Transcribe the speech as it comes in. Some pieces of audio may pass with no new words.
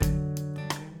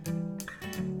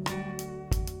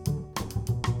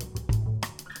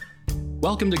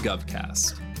Welcome to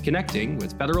GovCast, connecting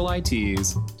with federal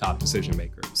IT's top decision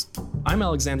makers. I'm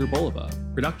Alexander Bolova,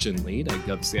 production lead at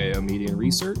GovCIO Media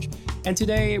Research, and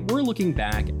today we're looking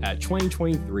back at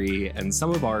 2023 and some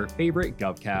of our favorite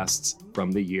GovCasts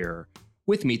from the year.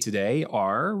 With me today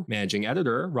are managing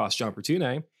editor Ross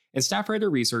Giampertune and staff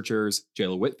writer researchers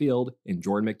Jayla Whitfield and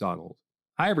Jordan McDonald.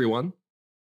 Hi, everyone.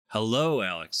 Hello,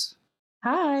 Alex.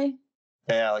 Hi.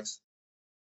 Hey, Alex.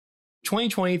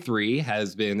 2023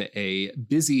 has been a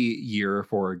busy year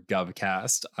for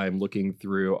GovCast. I'm looking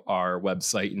through our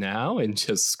website now and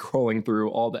just scrolling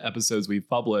through all the episodes we've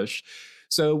published.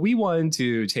 So we wanted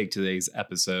to take today's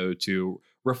episode to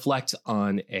reflect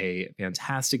on a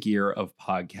fantastic year of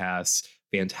podcasts,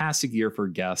 fantastic year for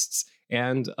guests,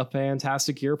 and a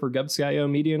fantastic year for GovCIO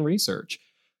Media and Research.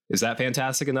 Is that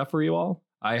fantastic enough for you all?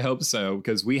 I hope so,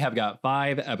 because we have got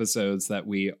 5 episodes that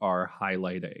we are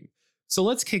highlighting. So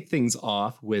let's kick things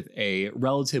off with a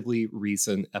relatively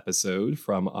recent episode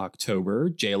from October.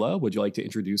 Jayla, would you like to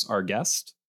introduce our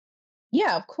guest?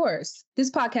 Yeah, of course.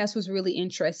 This podcast was really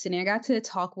interesting. I got to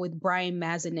talk with Brian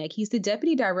Mazanek. He's the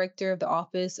Deputy Director of the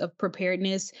Office of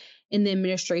Preparedness in the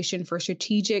Administration for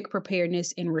Strategic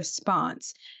Preparedness and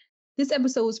Response. This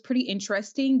episode was pretty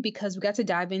interesting because we got to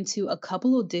dive into a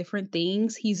couple of different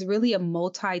things. He's really a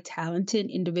multi-talented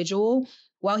individual.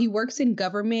 While he works in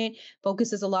government,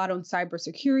 focuses a lot on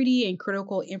cybersecurity and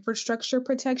critical infrastructure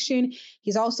protection.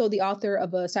 He's also the author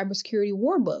of a cybersecurity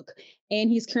war book, and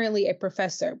he's currently a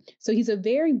professor. So he's a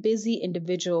very busy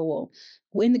individual.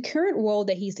 In the current role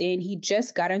that he's in, he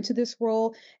just got into this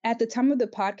role. At the time of the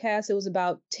podcast, it was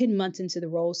about 10 months into the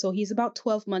role. So he's about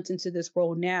 12 months into this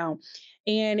role now.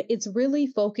 And it's really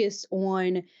focused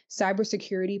on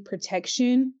cybersecurity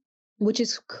protection, which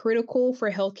is critical for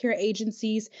healthcare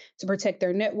agencies to protect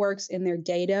their networks and their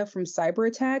data from cyber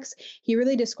attacks. He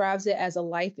really describes it as a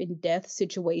life and death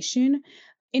situation.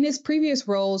 In his previous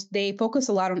roles, they focus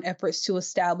a lot on efforts to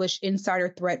establish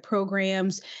insider threat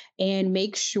programs and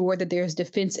make sure that there's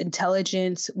defense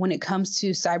intelligence when it comes to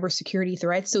cybersecurity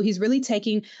threats. So he's really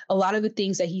taking a lot of the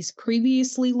things that he's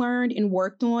previously learned and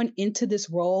worked on into this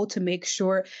role to make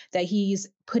sure that he's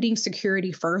putting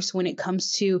security first when it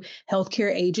comes to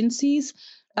healthcare agencies.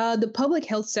 The public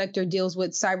health sector deals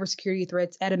with cybersecurity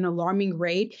threats at an alarming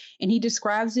rate, and he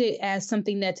describes it as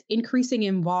something that's increasing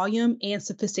in volume and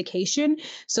sophistication.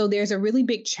 So there's a really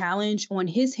big challenge on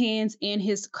his hands and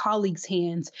his colleagues'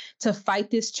 hands to fight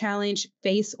this challenge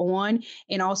face on,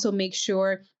 and also make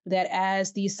sure that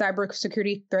as these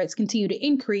cybersecurity threats continue to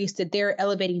increase, that they're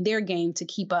elevating their game to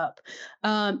keep up.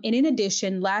 And in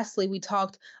addition, lastly, we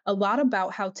talked a lot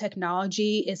about how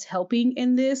technology is helping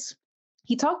in this.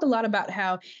 He talked a lot about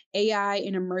how AI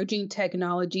and emerging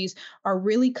technologies are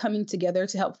really coming together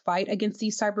to help fight against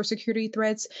these cybersecurity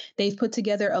threats. They've put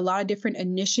together a lot of different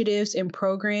initiatives and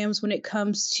programs when it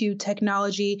comes to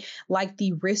technology, like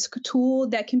the RISC tool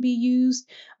that can be used.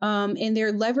 And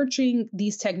they're leveraging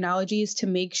these technologies to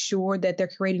make sure that they're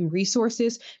creating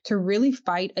resources to really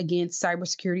fight against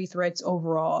cybersecurity threats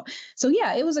overall. So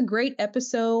yeah, it was a great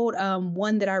episode,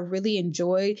 one that I really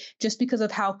enjoyed just because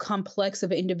of how complex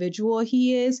of an individual he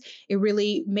is. It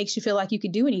really makes you feel like you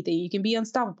could do anything. You can be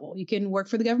unstoppable. You can work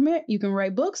for the government, you can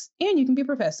write books, and you can be a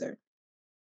professor.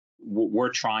 What we're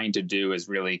trying to do is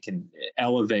really can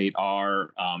elevate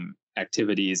our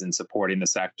activities in supporting the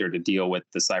sector to deal with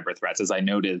the cyber threats. As I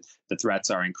noted, the threats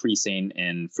are increasing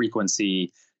in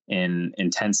frequency, in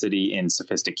intensity, in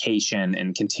sophistication,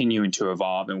 and continuing to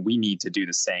evolve, and we need to do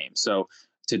the same. So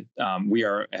we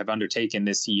have undertaken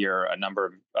this year a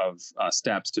number of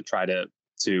steps to try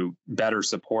to better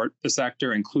support the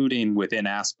sector, including within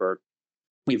ASPR.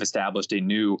 We've established a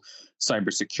new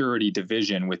cybersecurity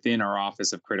division within our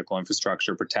Office of Critical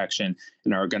Infrastructure Protection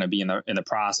and are going to be in the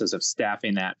process of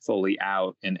staffing that fully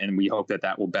out. And we hope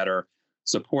that will better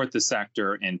support the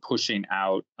sector in pushing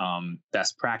out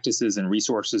best practices and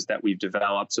resources that we've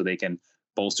developed so they can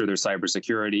bolster their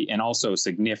cybersecurity, and also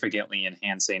significantly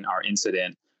enhancing our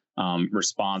incident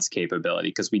response capability,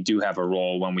 because we do have a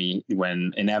role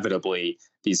when inevitably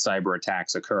these cyber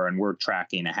attacks occur, and we're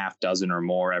tracking a half dozen or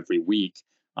more every week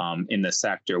in the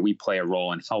sector. We play a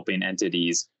role in helping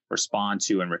entities respond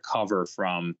to and recover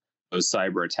from those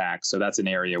cyber attacks. So that's an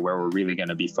area where we're really going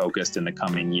to be focused in the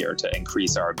coming year to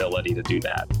increase our ability to do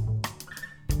that.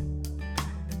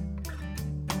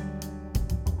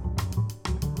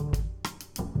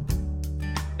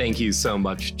 Thank you so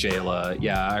much, Jayla.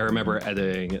 Yeah, I remember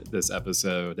editing this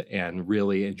episode and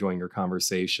really enjoying your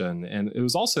conversation. And it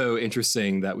was also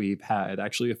interesting that we've had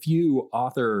actually a few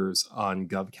authors on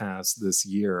GovCast this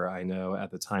year. I know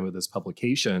at the time of this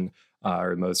publication,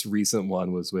 our most recent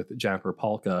one was with Jennifer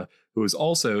Palka, who was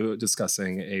also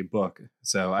discussing a book.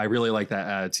 So I really like that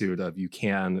attitude of you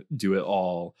can do it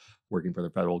all, working for the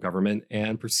federal government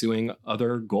and pursuing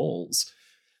other goals.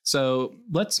 So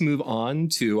let's move on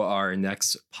to our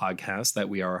next podcast that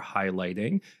we are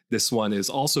highlighting. This one is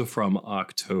also from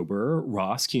October.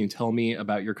 Ross, can you tell me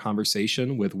about your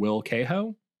conversation with Will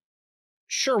Cahoe?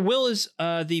 Sure. Will is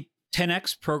the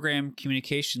 10X program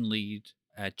communication lead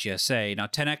at GSA. Now,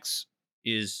 10X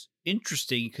is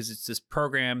interesting because it's this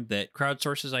program that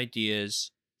crowdsources ideas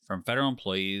from federal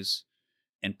employees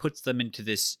and puts them into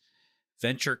this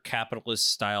venture capitalist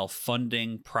style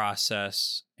funding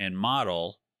process and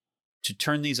model to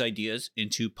turn these ideas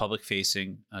into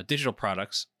public-facing digital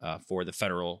products for the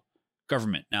federal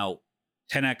government. Now,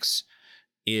 10X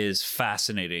is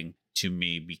fascinating to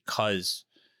me because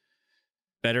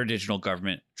better digital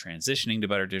government, transitioning to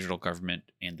better digital government,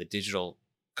 and the digital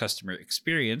customer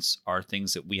experience are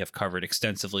things that we have covered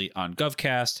extensively on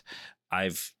GovCast.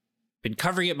 I've been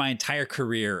covering it my entire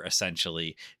career,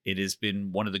 essentially. It has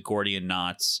been one of the Gordian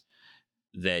knots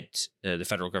that the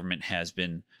federal government has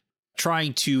been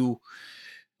trying to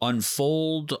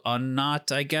unknot,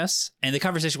 I guess. And the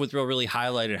conversation with Will really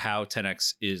highlighted how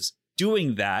 10X is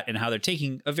doing that and how they're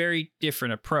taking a very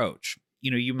different approach.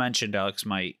 You know, you mentioned, Alex,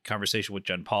 my conversation with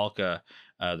Jen Palka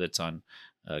that's on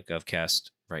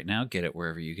GovCast right now. Get it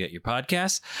wherever you get your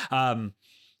podcasts.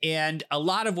 And a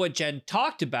lot of what Jen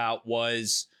talked about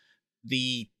was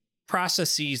the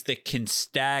processes that can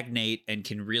stagnate and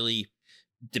can really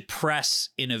depress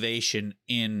innovation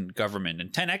in government.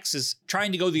 And 10X is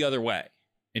trying to go the other way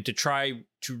and to try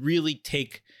to really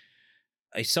take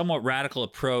a somewhat radical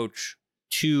approach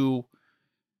to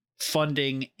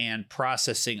funding and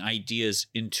processing ideas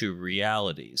into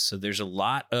realities. So there's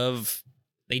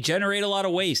they generate a lot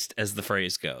of waste, as the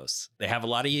phrase goes. They have a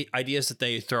lot of ideas that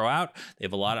they throw out. They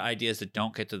have a lot of ideas that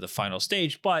don't get to the final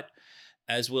stage. But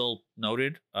as Will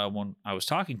noted when I was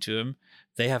talking to him,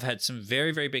 they have had some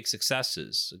very, very big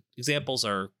successes. Examples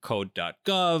are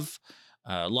code.gov,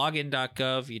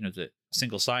 login.gov, the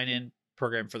single sign-in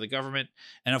program for the government,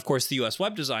 and of course the US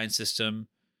web design system,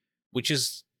 which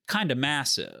is kind of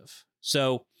massive.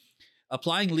 So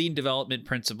applying lean development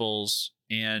principles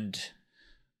and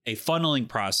a funneling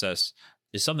process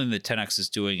is something that 10X is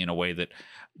doing in a way that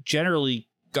generally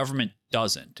government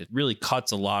doesn't. It really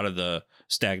cuts a lot of the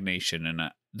stagnation. And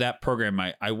that program,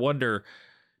 I wonder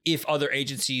if other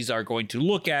agencies are going to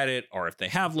look at it, or if they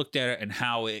have looked at it, and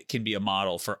how it can be a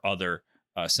model for other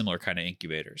similar kind of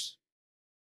incubators.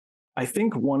 I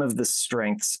think one of the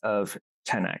strengths of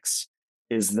 10X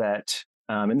is that,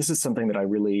 and this is something that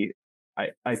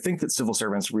I think that civil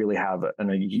servants really have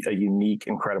a unique,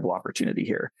 incredible opportunity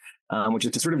here, which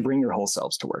is to sort of bring your whole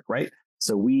selves to work, right?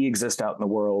 So we exist out in the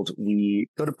world. We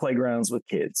go to playgrounds with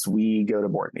kids. We go to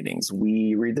board meetings.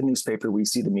 We read the newspaper. We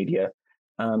see the media.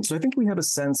 So I think we have a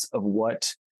sense of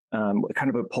what kind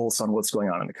of a pulse on what's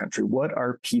going on in the country. What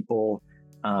are people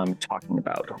talking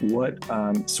about? What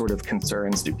sort of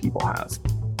concerns do people have?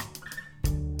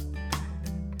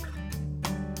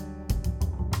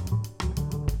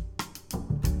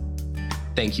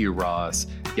 Thank you, Ross.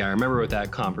 Yeah, I remember with that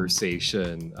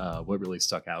conversation, what really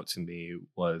stuck out to me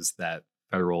was that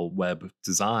federal web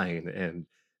design and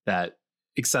that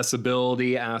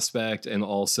accessibility aspect, and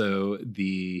also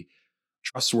the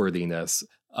trustworthiness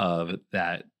of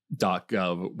that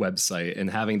 .gov website, and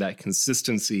having that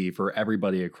consistency for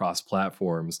everybody across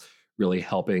platforms, really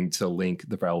helping to link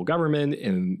the federal government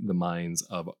in the minds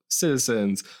of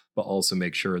citizens, but also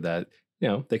make sure that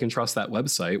they can trust that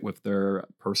website with their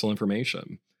personal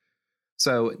information.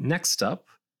 So next up,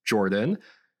 Jordan,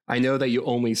 I know that you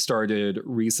only started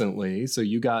recently, so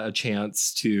you got a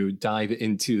chance to dive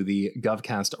into the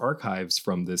GovCast archives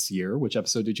from this year. Which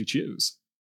episode did you choose?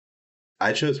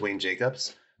 I chose Wayne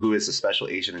Jacobs, who is the special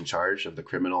agent in charge of the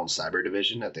Criminal and Cyber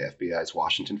Division at the FBI's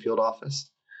Washington field office.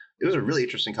 It was a really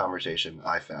interesting conversation,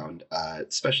 I found,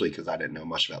 especially because I didn't know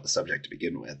much about the subject to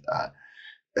begin with.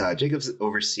 Jacobs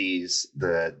oversees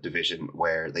the division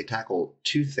where they tackle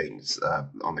two things.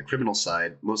 On the criminal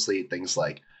side, mostly things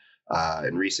like,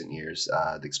 in recent years,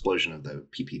 the explosion of the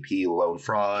PPP loan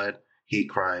fraud, hate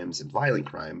crimes, and violent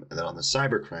crime. And then on the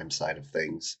cybercrime side of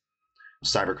things,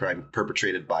 cybercrime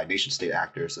perpetrated by nation-state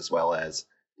actors, as well as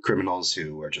criminals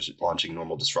who are just launching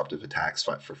normal disruptive attacks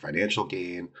for financial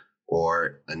gain,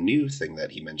 or a new thing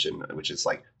that he mentioned, which is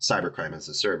like cybercrime as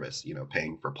a service,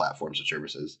 paying for platforms or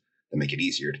services that make it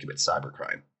easier to commit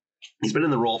cybercrime. He's been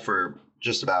in the role for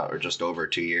just about or just over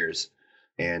 2 years,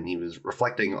 and he was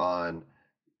reflecting on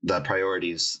the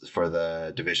priorities for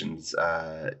the division's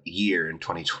year in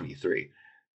 2023.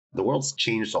 The world's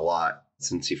changed a lot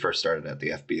since he first started at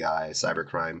the FBI.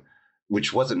 Cybercrime,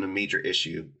 which wasn't a major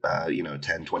issue,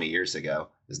 10, 20 years ago,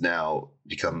 has now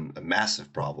become a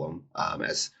massive problem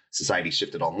as society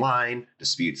shifted online.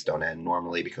 Disputes don't end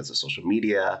normally because of social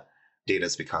media. Data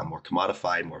has become more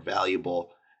commodified, more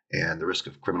valuable, and the risk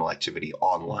of criminal activity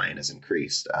online has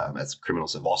increased as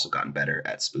criminals have also gotten better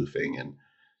at spoofing and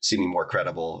seeming more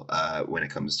credible when it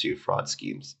comes to fraud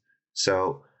schemes.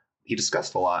 So he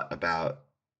discussed a lot about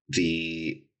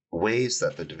the ways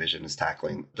that the division is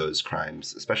tackling those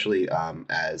crimes, especially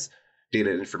as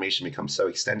data and information becomes so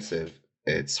extensive,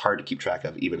 it's hard to keep track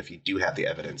of, even if you do have the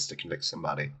evidence to convict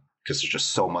somebody, because there's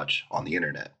just so much on the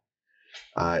internet.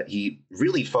 He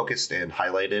really focused and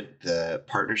highlighted the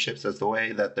partnerships as the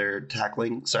way that they're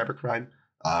tackling cybercrime,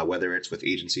 whether it's with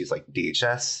agencies like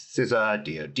DHS, CISA,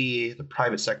 DoD, the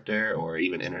private sector, or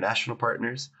even international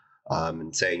partners,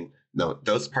 and saying, no,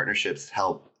 those partnerships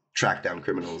help track down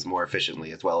criminals more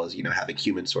efficiently, as well as, having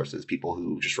human sources, people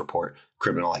who just report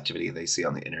criminal activity they see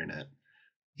on the internet.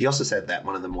 He also said that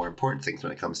one of the more important things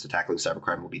when it comes to tackling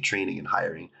cybercrime will be training and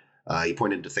hiring. He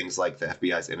pointed to things like the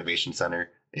FBI's Innovation Center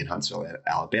in Huntsville,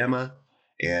 Alabama,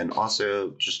 and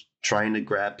also just trying to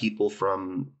grab people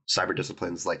from cyber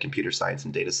disciplines like computer science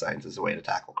and data science as a way to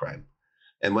tackle crime.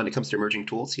 And when it comes to emerging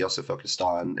tools, he also focused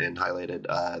on and highlighted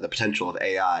the potential of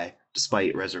AI,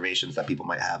 despite reservations that people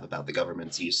might have about the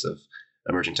government's use of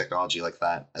emerging technology like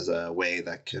that, as a way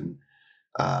that can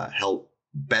help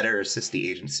better assist the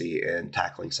agency in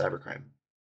tackling cybercrime.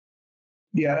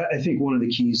 Yeah, I think one of the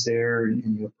keys there,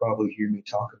 and you'll probably hear me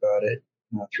talk about it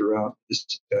throughout this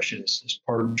discussion, is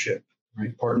partnership.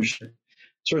 Right, partnership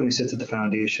certainly sits at the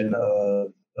foundation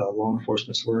of law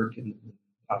enforcement's work and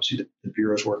obviously the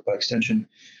Bureau's work by extension.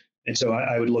 And so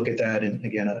I would look at that in,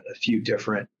 again, a few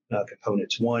different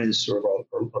components. One is sort of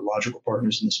our logical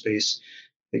partners in the space.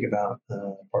 Think about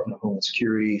Department of Homeland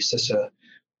Security, CISA,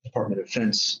 Department of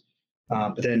Defense.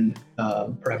 But then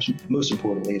perhaps most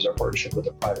importantly is our partnership with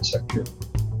the private sector.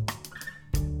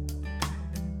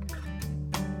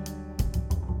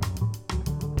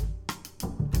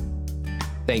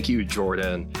 Thank you,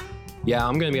 Jordan. Yeah,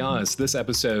 I'm going to be honest. This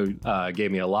episode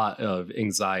gave me a lot of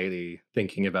anxiety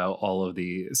thinking about all of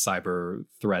the cyber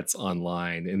threats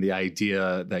online and the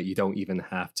idea that you don't even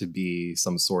have to be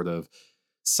some sort of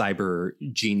cyber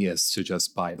genius to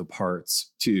just buy the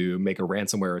parts to make a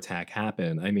ransomware attack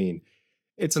happen. I mean,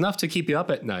 it's enough to keep you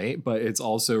up at night, but it's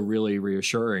also really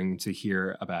reassuring to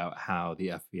hear about how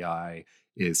the FBI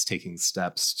is taking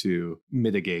steps to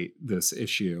mitigate this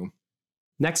issue.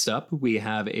 Next up, we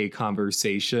have a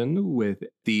conversation with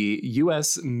the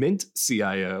U.S. Mint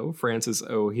CIO, Francis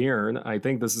O'Hearn. I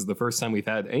think this is the first time we've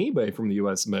had anybody from the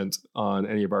U.S. Mint on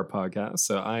any of our podcasts,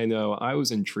 so I know I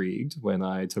was intrigued when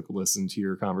I took a listen to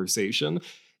your conversation.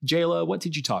 Jayla, what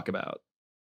did you talk about?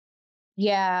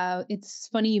 Yeah, it's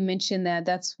funny you mentioned that.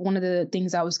 That's one of the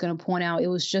things I was going to point out. It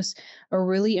was just a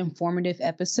really informative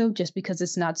episode just because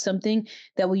it's not something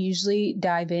that we usually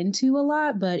dive into a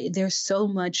lot, but there's so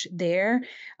much there.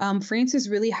 Francis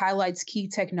really highlights key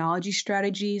technology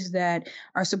strategies that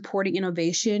are supporting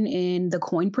innovation in the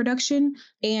coin production.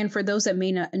 And for those that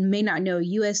may not know,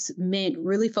 U.S. Mint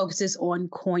really focuses on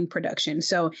coin production.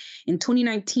 So in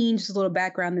 2019, just a little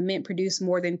background, the Mint produced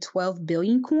more than 12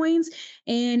 billion coins.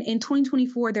 And in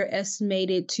 2024, they're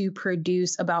estimated to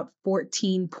produce about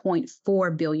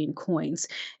 14.4 billion coins.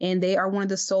 And they are one of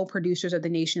the sole producers of the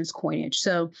nation's coinage.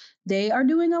 So they are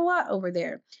doing a lot over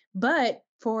there. But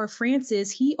for Francis,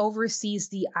 he oversees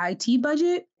the IT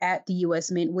budget at the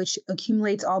U.S. Mint, which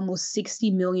accumulates almost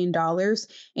 $60 million.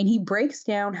 And he breaks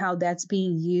down how that's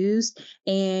being used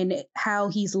and how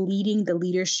he's leading the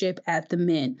leadership at the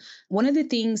Mint. One of the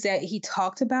things that he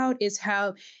talked about is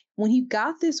how when he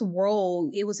got this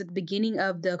role, it was at the beginning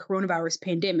of the coronavirus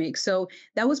pandemic. So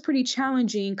that was pretty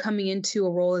challenging coming into a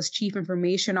role as chief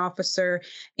information officer.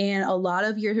 And a lot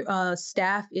of your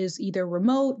staff is either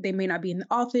remote, they may not be in the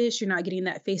office, you're not getting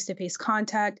that face-to-face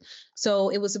contact. So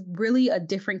it was really a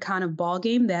different kind of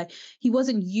ballgame that he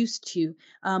wasn't used to.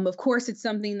 Of course, it's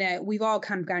something that we've all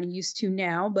kind of gotten used to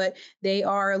now, but they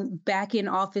are back in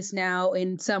office now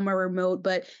and some are remote,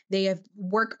 but they have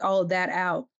worked all of that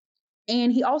out.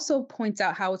 And he also points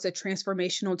out how it's a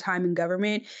transformational time in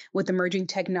government with emerging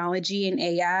technology and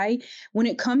AI. When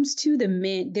it comes to the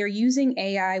Mint, they're using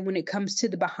AI when it comes to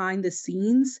the behind the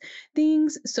scenes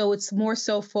things. So it's more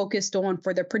so focused on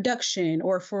for the production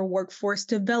or for workforce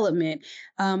development,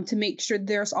 to make sure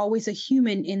there's always a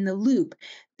human in the loop.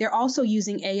 They're also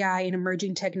using AI and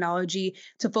emerging technology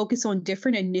to focus on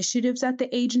different initiatives at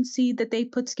the agency that they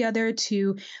put together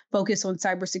to focus on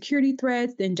cybersecurity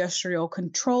threats, the industrial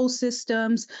control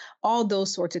systems, all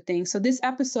those sorts of things. So this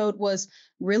episode was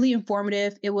really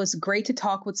informative. It was great to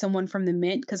talk with someone from the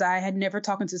Mint because I had never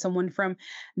talked to someone from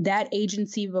that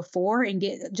agency before and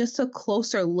get just a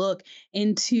closer look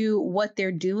into what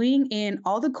they're doing and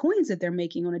all the coins that they're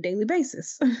making on a daily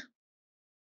basis.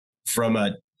 From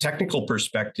a technical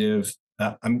perspective,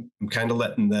 I'm kind of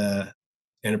letting the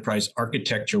enterprise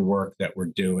architecture work that we're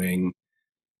doing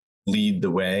lead the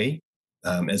way.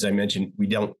 As I mentioned, we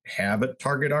don't have a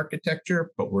target architecture,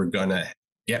 but we're going to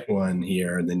get one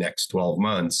here in the next 12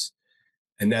 months.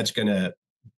 And that's going to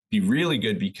be really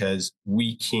good because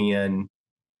we can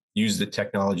use the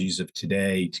technologies of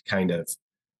today to kind of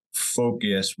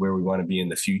focus where we want to be in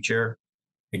the future.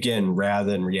 Again,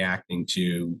 rather than reacting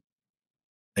to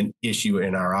an issue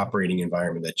in our operating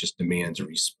environment that just demands a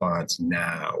response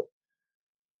now.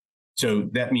 So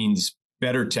that means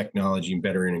better technology and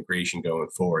better integration going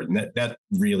forward. And that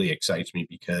really excites me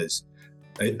because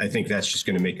I think that's just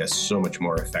going to make us so much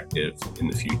more effective in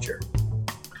the future.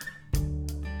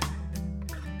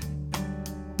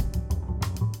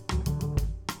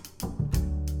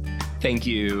 Thank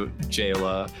you,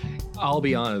 Jayla. I'll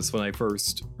be honest, when I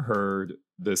first heard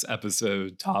this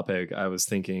episode topic, I was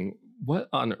thinking, what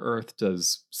on earth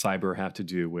does cyber have to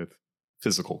do with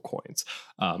physical coins?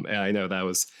 And I know that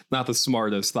was not the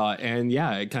smartest thought. And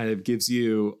yeah, it kind of gives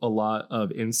you a lot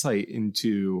of insight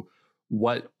into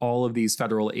what all of these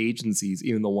federal agencies,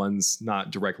 even the ones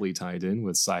not directly tied in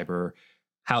with cyber,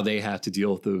 how they have to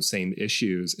deal with those same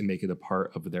issues and make it a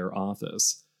part of their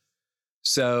office.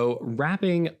 So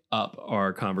wrapping up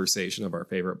our conversation of our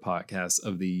favorite podcasts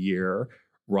of the year,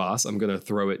 Ross, I'm going to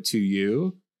throw it to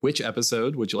you. Which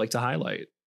episode would you like to highlight?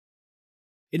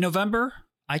 In November,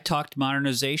 I talked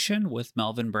modernization with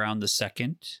Melvin Brown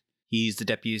II. He's the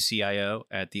deputy CIO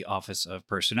at the Office of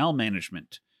Personnel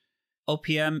Management.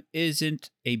 OPM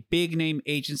isn't a big name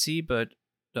agency, but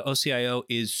the OCIO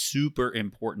is super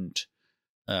important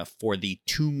for the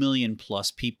 2 million plus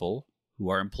people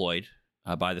who are employed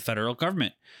by the federal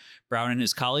government. Brown and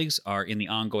his colleagues are in the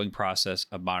ongoing process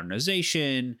of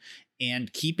modernization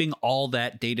and keeping all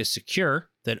that data secure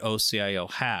that OCIO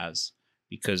has,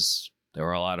 because there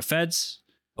are a lot of feds.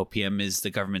 OPM is the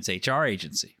government's HR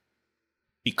agency.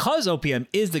 Because OPM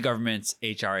is the government's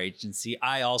HR agency,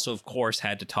 I also, of course,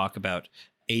 had to talk about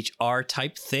HR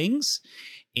type things.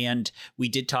 And we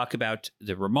did talk about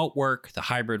the remote work, the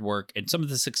hybrid work, and some of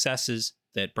the successes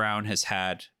that Brown has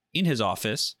had in his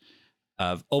office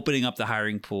of opening up the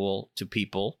hiring pool to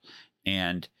people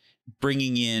and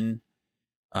bringing in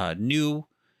new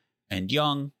and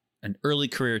young and early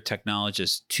career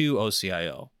technologists to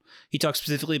OCIO. He talks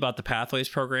specifically about the Pathways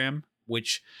program,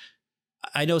 which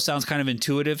I know sounds kind of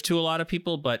intuitive to a lot of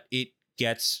people, but it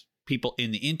gets people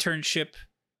in the internship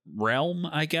realm,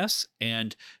 I guess,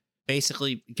 and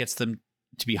basically gets them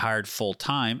to be hired full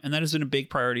time. And that has been a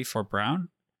big priority for Brown.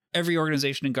 Every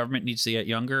organization in government needs to get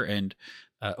younger, and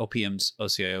OPM's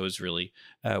OCIO is really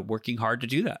working hard to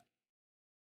do that.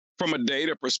 From a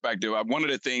data perspective, one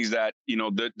of the things that,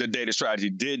 the data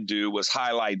strategy did do was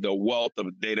highlight the wealth of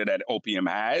data that OPM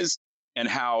has and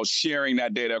how sharing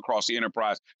that data across the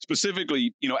enterprise,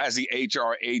 specifically, as the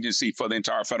HR agency for the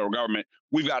entire federal government,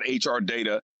 we've got HR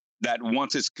data that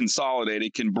once it's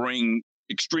consolidated can bring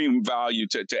extreme value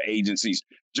to agencies,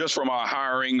 just from our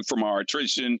hiring, from our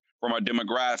attrition, from our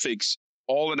demographics.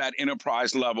 All of that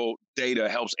enterprise level data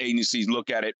helps agencies look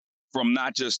at it from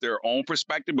not just their own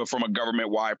perspective, but from a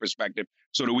government-wide perspective,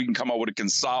 so that we can come up with a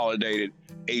consolidated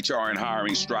HR and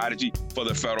hiring strategy for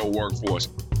the federal workforce.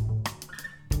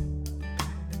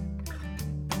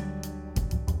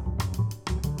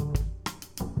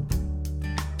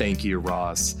 Thank you,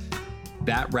 Ross.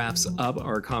 That wraps up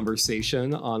our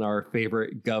conversation on our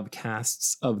favorite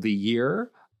GovCasts of the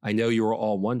year. I know you were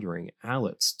all wondering,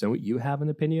 Alex, don't you have an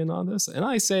opinion on this? And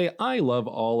I say I love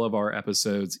all of our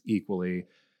episodes equally.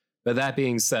 But that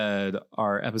being said,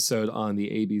 our episode on the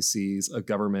ABCs of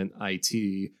government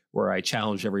IT, where I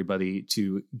challenged everybody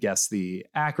to guess the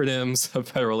acronyms of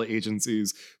federal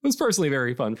agencies, was personally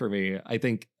very fun for me. I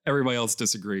think everybody else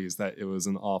disagrees that it was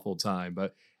an awful time,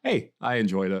 but hey, I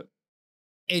enjoyed it.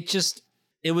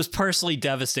 It was personally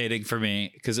devastating for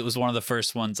me because it was one of the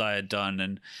first ones I had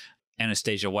done.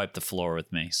 Anastasia wiped the floor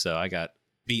with me, so I got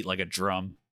beat like a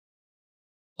drum.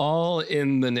 All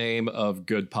in the name of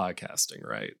good podcasting,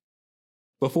 right?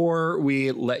 Before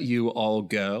we let you all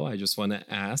go, I just want to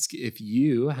ask if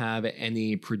you have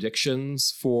any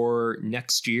predictions for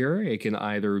next year. It can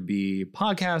either be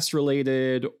podcast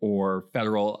related or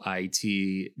federal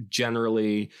IT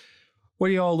generally.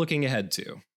 What are you all looking ahead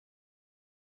to?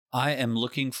 I am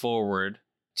looking forward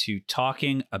to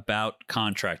talking about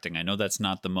contracting. I know that's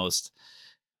not the most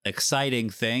exciting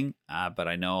thing, but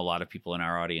I know a lot of people in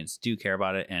our audience do care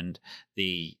about it. And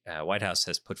the White House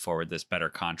has put forward this Better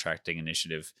Contracting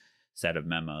Initiative set of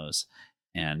memos.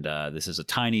 And this is a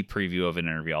tiny preview of an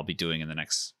interview I'll be doing in the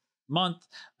next month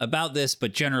about this.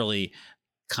 But generally,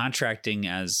 contracting,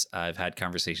 as I've had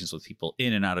conversations with people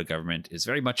in and out of government, is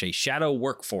very much a shadow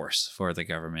workforce for the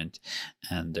government.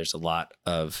 And there's a lot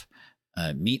of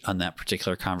meat on that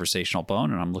particular conversational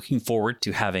bone. And I'm looking forward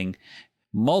to having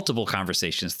multiple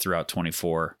conversations throughout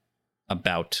 24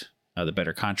 about the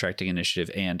Better Contracting Initiative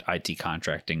and IT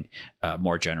contracting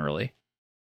more generally.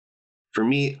 For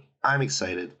me, I'm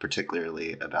excited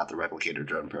particularly about the replicator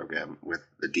drone program with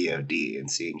the DoD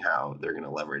and seeing how they're going to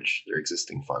leverage their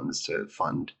existing funds to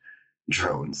fund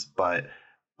drones. But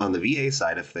on the VA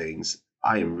side of things,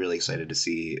 I am really excited to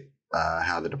see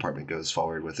how the department goes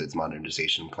forward with its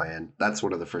modernization plan. That's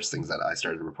one of the first things that I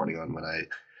started reporting on when I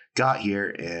got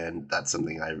here, and that's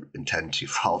something I intend to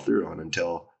follow through on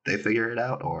until they figure it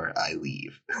out or I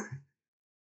leave.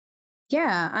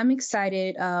 Yeah, I'm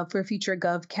excited for future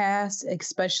GovCast,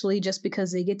 especially just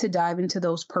because they get to dive into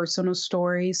those personal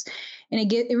stories, and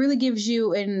it really gives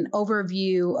you an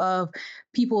overview of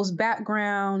people's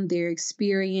background, their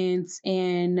experience,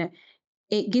 and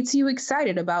it gets you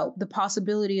excited about the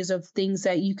possibilities of things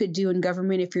that you could do in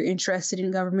government if you're interested in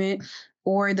government,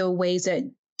 or the ways that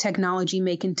technology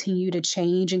may continue to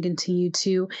change and continue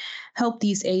to help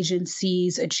these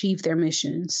agencies achieve their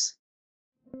missions.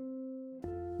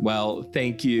 Well,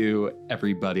 thank you,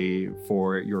 everybody,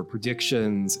 for your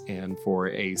predictions and for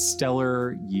a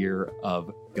stellar year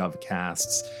of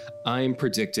GovCasts. I'm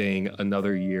predicting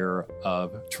another year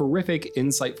of terrific,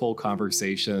 insightful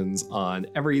conversations on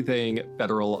everything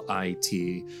federal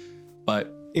IT.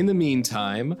 But in the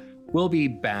meantime, we'll be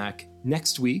back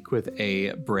next week with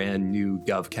a brand new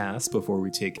GovCast before we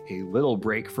take a little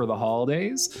break for the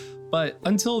holidays. But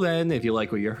until then, if you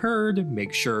like what you heard,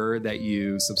 make sure that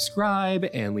you subscribe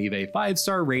and leave a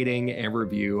 5-star rating and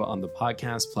review on the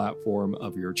podcast platform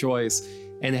of your choice.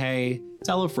 And hey,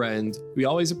 tell a friend. We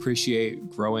always appreciate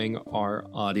growing our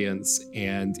audience.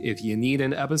 And if you need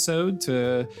an episode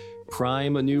to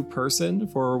prime a new person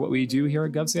for what we do here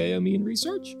at GovCIO Media and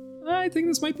Research, I think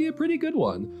this might be a pretty good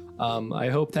one. I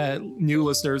hope that new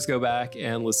listeners go back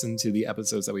and listen to the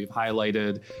episodes that we've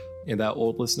highlighted, and that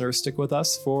old listeners stick with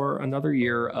us for another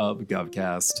year of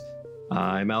GovCast.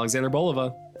 I'm Alexander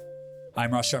Bolova.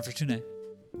 I'm Ross John Fortune.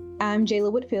 I'm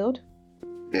Jayla Whitfield.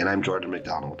 And I'm Jordan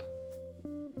McDonald.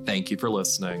 Thank you for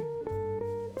listening.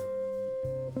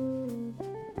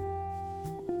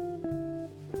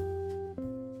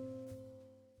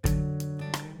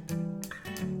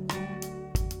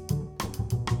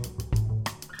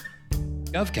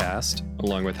 GovCast,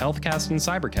 along with HealthCast and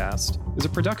Cybercast, is a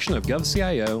production of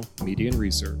GovCIO Media and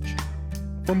Research.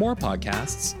 For more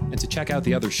podcasts and to check out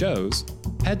the other shows,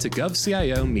 head to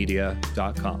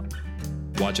govciomedia.com.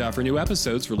 Watch out for new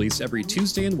episodes released every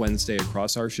Tuesday and Wednesday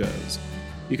across our shows.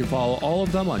 You can follow all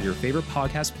of them on your favorite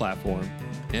podcast platform.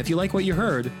 And if you like what you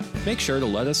heard, make sure to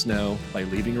let us know by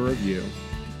leaving a review.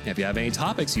 And if you have any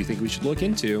topics you think we should look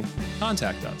into,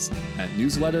 contact us at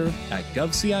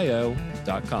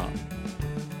newsletter@govcio.com.